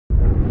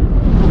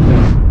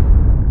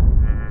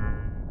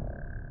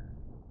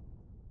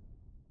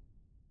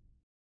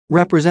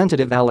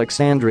Representative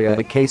Alexandria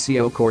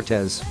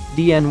Ocasio-Cortez,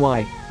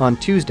 DNY, on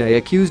Tuesday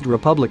accused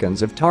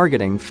Republicans of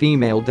targeting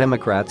female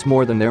Democrats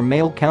more than their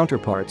male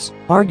counterparts,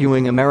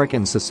 arguing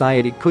American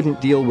society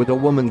couldn't deal with a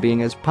woman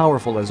being as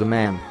powerful as a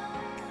man.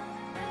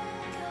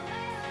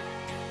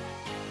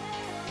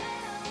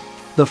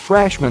 The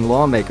freshman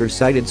lawmaker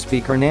cited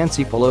Speaker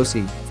Nancy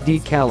Pelosi,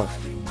 D-Calif,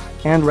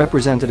 and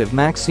Representative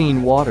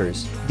Maxine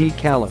Waters,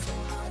 D-Calif,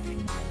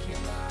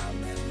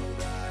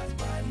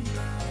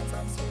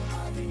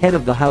 head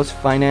of the House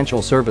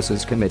Financial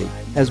Services Committee,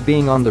 as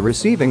being on the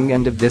receiving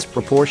end of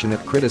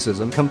disproportionate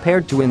criticism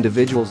compared to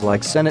individuals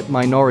like Senate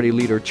Minority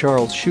Leader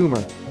Charles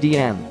Schumer,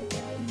 DN.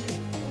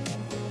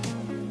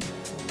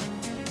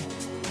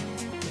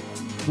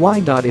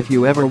 If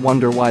you ever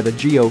wonder why the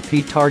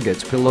GOP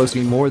targets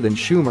Pelosi more than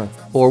Schumer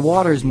or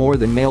Waters more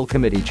than male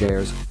committee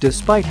chairs,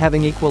 despite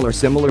having equal or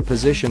similar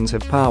positions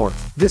of power,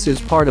 this is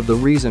part of the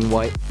reason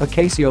why,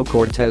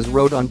 Ocasio-Cortez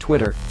wrote on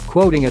Twitter,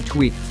 quoting a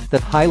tweet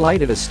that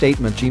highlighted a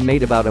statement she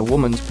made about a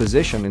woman's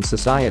position in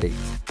society.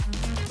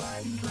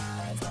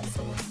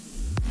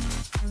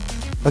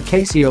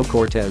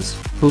 Ocasio-Cortez,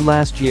 who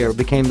last year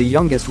became the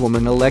youngest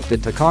woman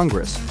elected to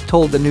Congress,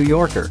 told The New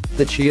Yorker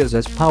that she is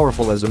as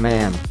powerful as a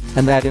man,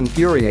 and that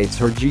infuriates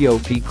her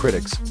GOP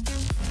critics.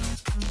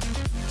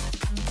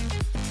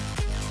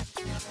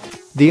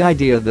 The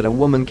idea that a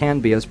woman can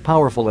be as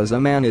powerful as a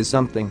man is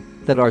something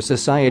that our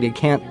society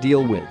can't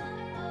deal with.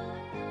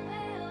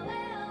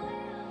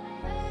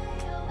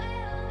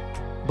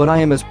 But I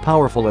am as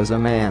powerful as a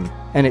man,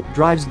 and it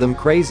drives them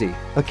crazy,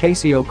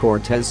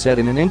 Ocasio-Cortez said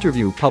in an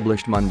interview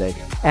published Monday,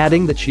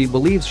 adding that she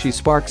believes she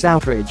sparks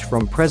outrage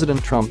from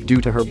President Trump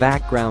due to her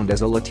background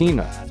as a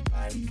Latina.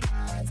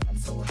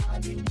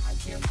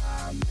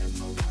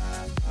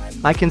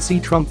 I can see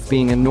Trump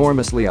being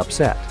enormously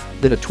upset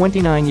that a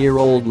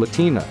 29-year-old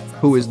Latina,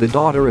 who is the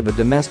daughter of a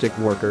domestic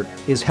worker,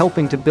 is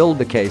helping to build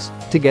the case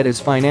to get his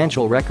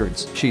financial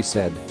records, she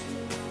said.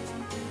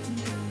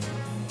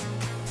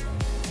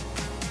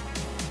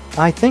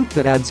 I think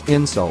that adds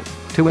insult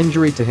to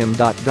injury to him.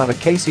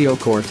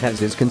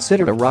 Ocasio-Cortez is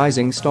considered a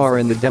rising star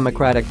in the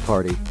Democratic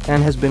Party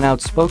and has been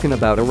outspoken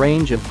about a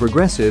range of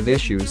progressive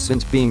issues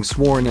since being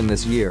sworn in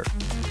this year.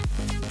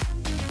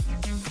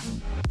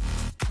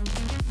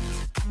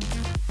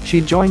 She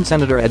joined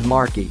Senator Ed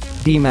Markey,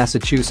 D.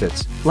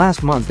 Massachusetts,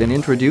 last month in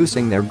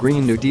introducing their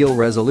Green New Deal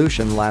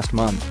resolution last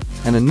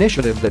month, an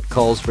initiative that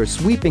calls for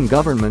sweeping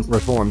government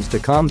reforms to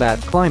combat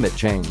climate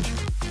change.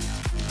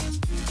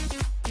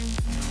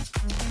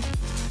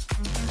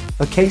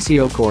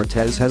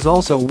 Ocasio-Cortez has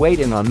also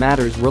weighed in on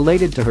matters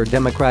related to her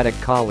Democratic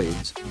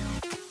colleagues.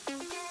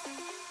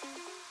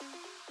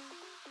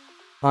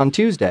 On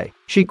Tuesday,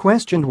 she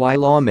questioned why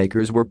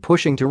lawmakers were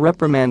pushing to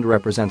reprimand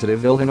Representative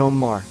Ilhan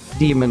Omar,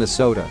 D.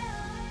 Minnesota,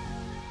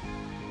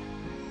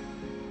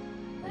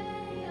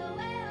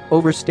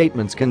 over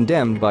statements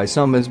condemned by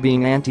some as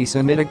being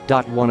anti-Semitic.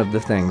 One of the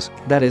things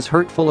that is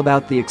hurtful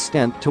about the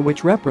extent to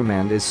which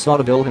reprimand is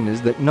sought of Ilhan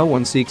is that no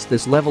one seeks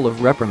this level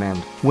of reprimand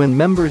when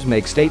members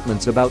make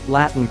statements about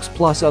Latinx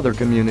plus other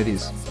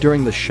communities.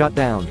 During the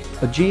shutdown,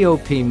 a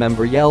GOP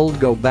member yelled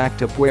 "Go back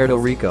to Puerto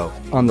Rico"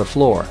 on the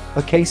floor,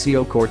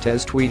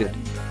 Ocasio-Cortez tweeted.